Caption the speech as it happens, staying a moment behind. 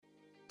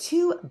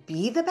To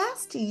be the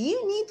best,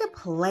 you need to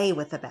play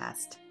with the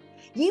best.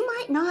 You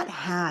might not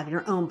have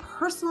your own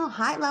personal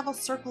high level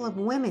circle of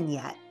women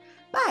yet,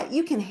 but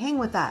you can hang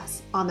with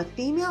us on the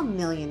Female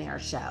Millionaire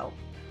Show.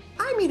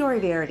 I'm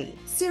Midori Verity,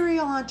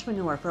 serial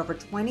entrepreneur for over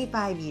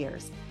 25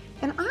 years,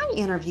 and I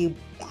interview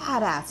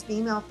badass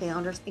female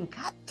founders and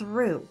cut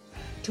through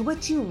to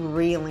what you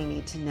really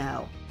need to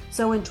know.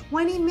 So in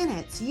 20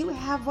 minutes, you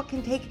have what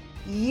can take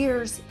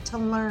years to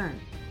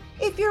learn.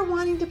 If you're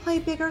wanting to play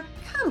bigger,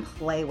 come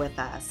play with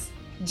us.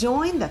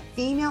 Join the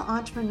female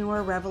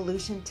entrepreneur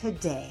revolution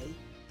today.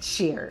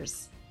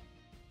 Cheers.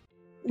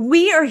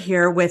 We are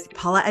here with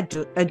Paula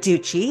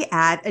Aducci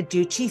at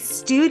Aducci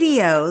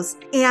Studios,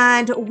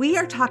 and we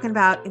are talking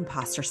about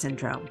imposter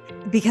syndrome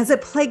because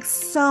it plagues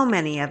so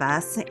many of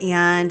us.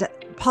 And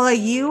Paula,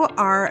 you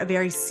are a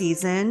very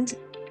seasoned,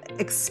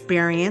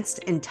 experienced,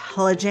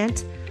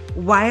 intelligent,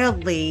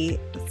 wildly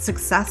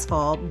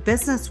successful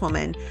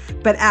businesswoman.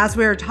 But as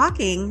we were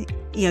talking,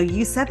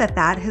 you said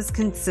that has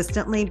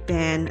consistently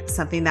been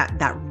something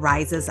that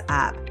rises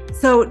up.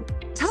 So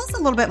tell us a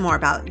little bit more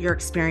about your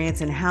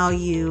experience and how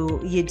you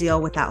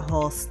deal with that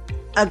whole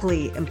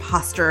ugly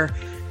imposter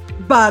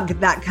bug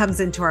that comes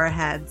into our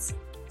heads.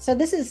 So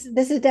this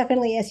is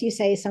definitely, as you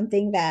say,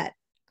 something that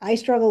I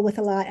struggle with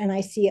a lot, and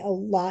I see a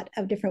lot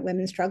of different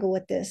women struggle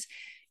with this.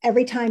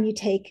 Every time you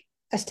take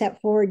a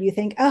step forward, you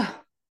think, oh,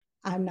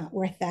 I'm not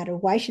worth that, or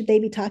why should they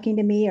be talking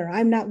to me, or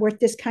I'm not worth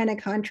this kind of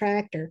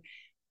contract, or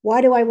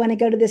why do I want to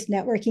go to this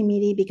networking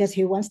meeting because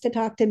who wants to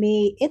talk to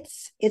me?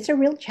 It's a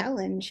real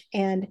challenge.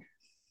 And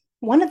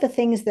one of the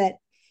things that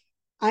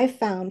I've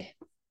found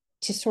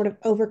to sort of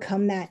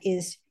overcome that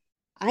is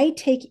I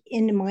take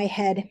into my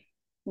head,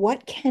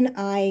 what can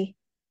I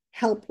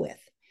help with?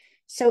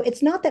 So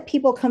it's not that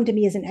people come to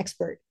me as an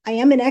expert. I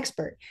am an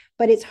expert,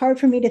 but it's hard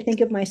for me to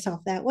think of myself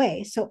that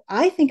way. So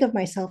I think of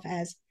myself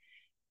as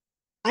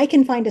I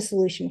can find a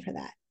solution for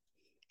that.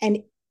 And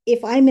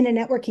if I'm in a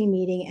networking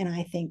meeting and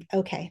I think,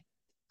 okay,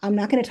 I'm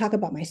not going to talk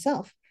about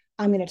myself,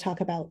 I'm going to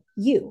talk about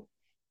you.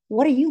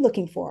 What are you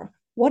looking for?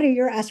 What are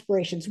your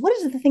aspirations? What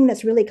is the thing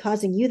that's really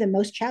causing you the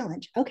most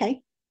challenge?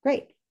 Okay,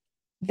 great.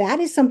 That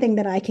is something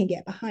that I can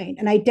get behind.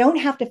 And I don't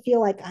have to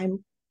feel like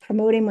I'm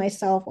promoting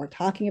myself or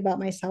talking about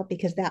myself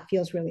because that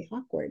feels really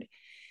awkward.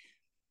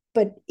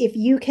 But if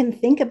you can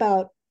think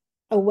about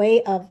a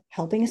way of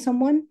helping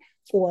someone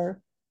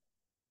or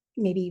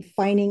maybe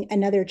finding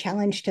another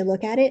challenge to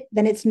look at it,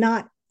 then it's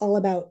not all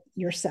about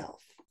yourself.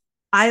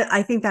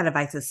 I think that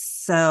advice is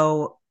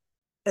so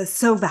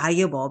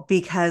valuable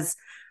because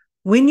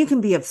when you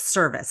can be of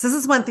service, this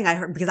is one thing I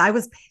heard because I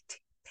was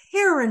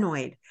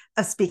paranoid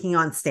of speaking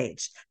on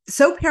stage,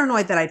 so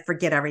paranoid that I'd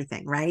forget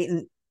everything, right?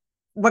 And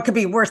what could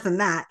be worse than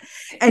that?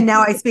 And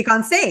now I speak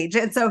on stage.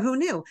 And so who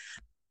knew?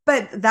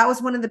 But that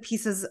was one of the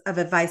pieces of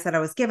advice that I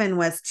was given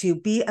was to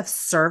be of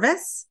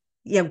service.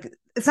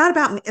 It's not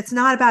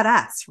about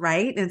us,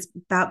 right? It's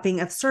about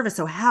being of service.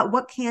 So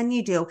what can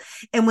you do?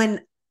 And when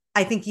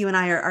I think you and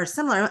I are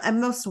similar,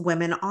 and most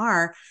women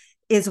are,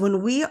 is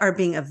when we are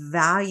being of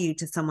value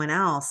to someone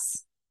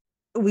else,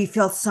 we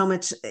feel so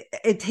much,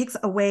 it takes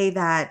away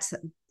that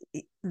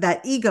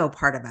ego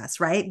part of us,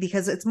 right?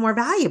 Because it's more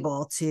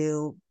valuable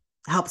to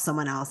help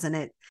someone else, and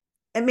it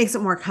makes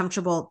it more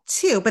comfortable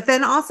too. But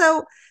then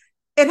also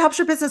it helps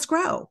your business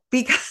grow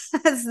because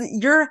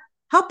you're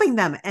helping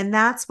them, and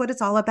that's what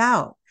it's all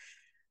about.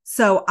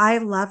 So I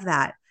love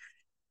that.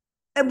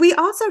 And we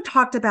also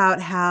talked about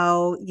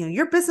how,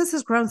 your business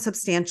has grown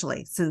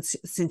substantially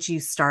since you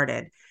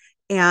started.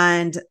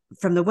 And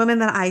from the women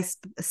that I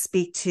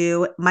speak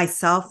to,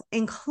 myself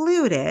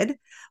included,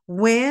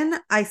 when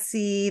I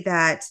see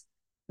that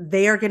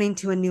they are getting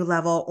to a new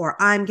level, or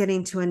I'm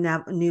getting to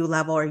a new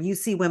level, or you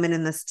see women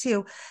in this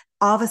too,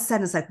 all of a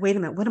sudden it's like, wait a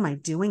minute, what am I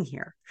doing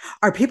here?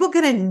 Are people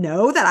going to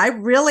know that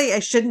I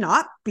should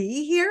not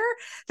be here?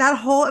 That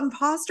whole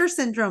imposter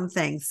syndrome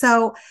thing.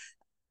 So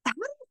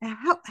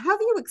how have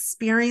you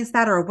experienced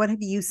that, or what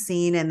have you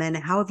seen? And then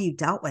how have you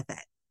dealt with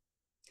it?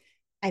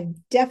 I've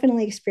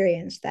definitely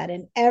experienced that.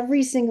 And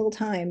every single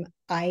time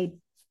I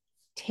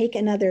take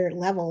another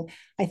level,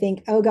 I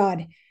think, oh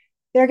God,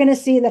 they're going to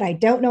see that I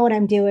don't know what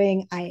I'm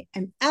doing. I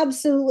am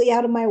absolutely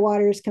out of my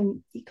waters,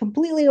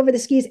 completely over the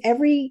skis.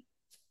 Every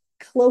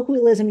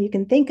colloquialism you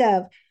can think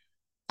of,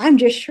 I'm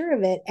just sure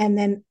of it. And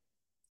then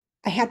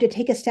I have to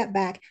take a step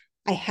back.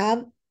 I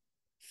have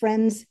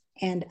friends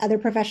and other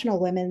professional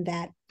women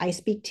that I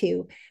speak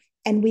to,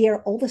 and we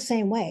are all the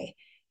same way.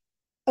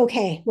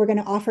 Okay, we're going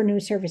to offer new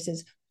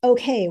services.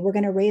 Okay, we're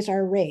going to raise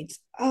our rates.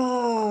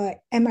 Oh,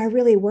 am I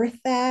really worth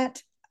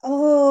that?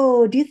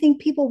 Oh, do you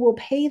think people will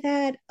pay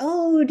that?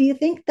 Oh, do you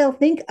think they'll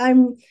think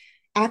I'm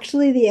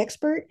actually the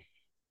expert?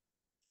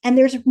 And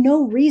there's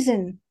no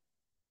reason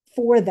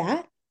for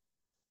that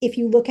if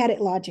you look at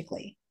it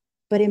logically.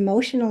 But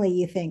emotionally,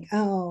 you think,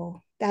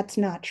 oh, that's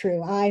not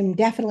true. I'm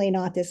definitely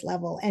not this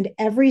level. And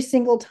every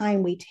single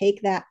time we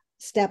take that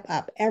step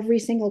up, every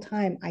single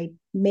time I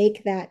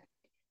make that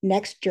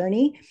next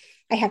journey,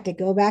 I have to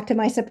go back to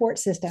my support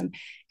system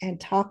and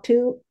talk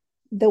to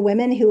the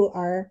women who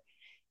are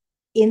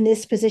in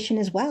this position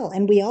as well.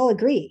 And we all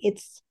agree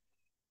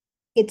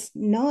it's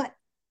not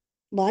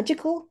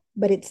logical,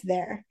 but it's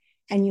there.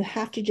 And you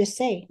have to just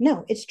say,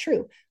 no, it's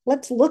true.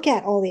 Let's look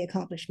at all the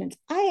accomplishments.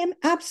 I am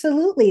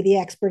absolutely the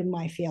expert in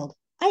my field.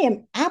 I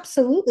am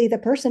absolutely the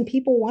person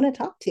people want to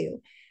talk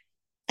to.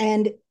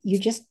 And you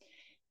just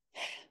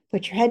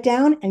put your head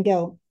down and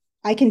go,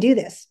 I can do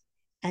this,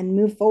 and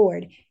move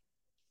forward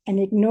and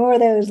ignore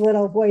those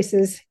little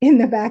voices in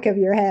the back of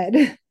your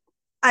head.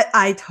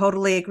 I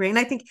totally agree. And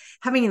I think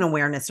having an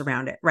awareness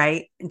around it,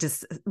 right?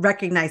 Just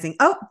recognizing,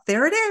 oh,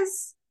 there it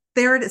is.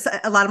 There it is.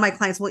 A lot of my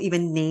clients will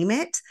even name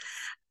it.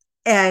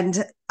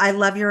 And I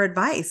love your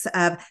advice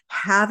of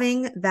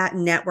having that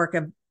network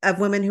of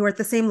women who are at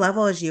the same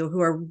level as you, who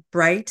are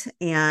bright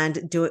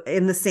and do it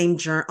in the same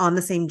journey, on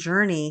the same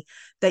journey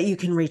that you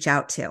can reach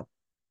out to,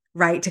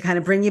 right? To kind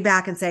of bring you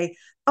back and say,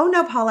 oh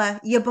no, Paula,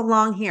 you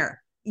belong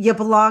here. You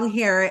belong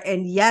here.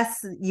 And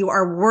yes, you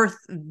are worth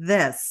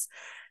this,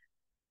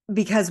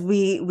 because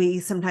we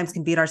sometimes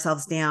can beat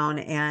ourselves down,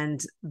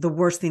 and the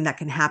worst thing that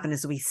can happen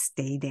is we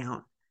stay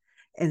down.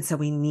 And so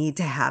we need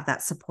to have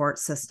that support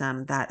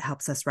system that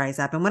helps us rise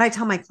up. And what I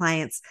tell my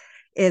clients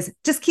is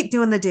just keep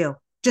doing the do.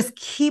 Just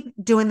keep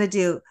doing the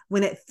do.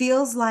 When it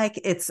feels like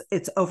it's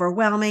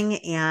overwhelming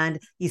and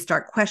you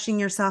start questioning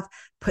yourself,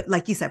 put,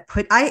 like you said,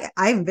 I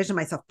envision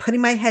myself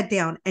putting my head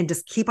down and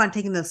just keep on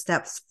taking those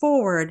steps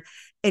forward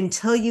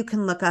until you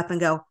can look up and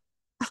go,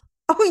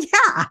 oh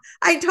yeah,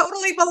 I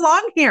totally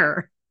belong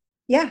here.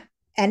 Yeah.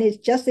 And it's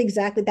just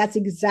exactly, that's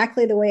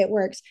exactly the way it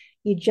works.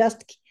 You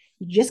just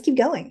keep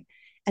going.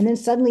 And then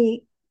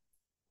suddenly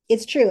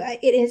it's true.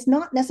 It is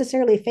not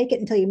necessarily fake it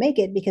until you make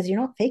it, because you're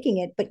not faking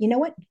it, but you know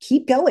what?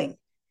 Keep going,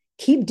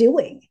 keep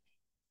doing.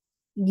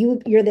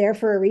 You're there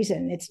for a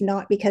reason. It's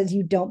not because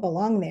you don't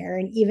belong there.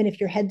 And even if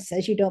your head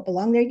says you don't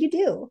belong there, you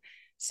do.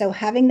 So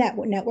having that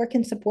network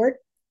and support,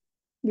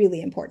 really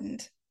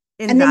important.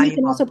 And then you can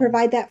Invaluable. also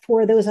provide that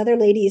for those other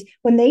ladies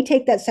when they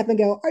take that step and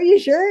go, are you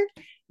sure?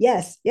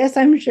 Yes, yes,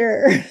 I'm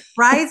sure.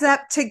 Rise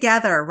up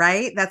together,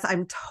 right?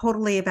 I'm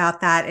totally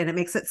about that. And it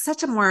makes it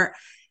such a more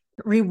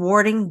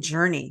rewarding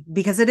journey,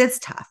 because it is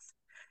tough.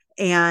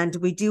 And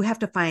we do have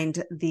to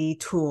find the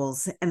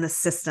tools and the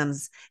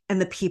systems and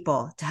the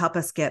people to help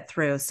us get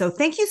through. So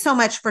thank you so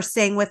much for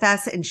staying with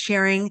us and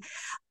sharing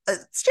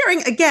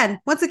again,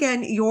 once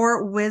again,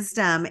 your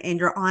wisdom and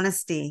your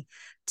honesty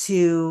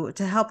to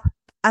help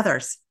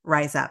others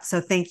rise up. So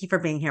thank you for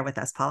being here with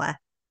us, Paula.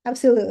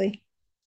 Absolutely.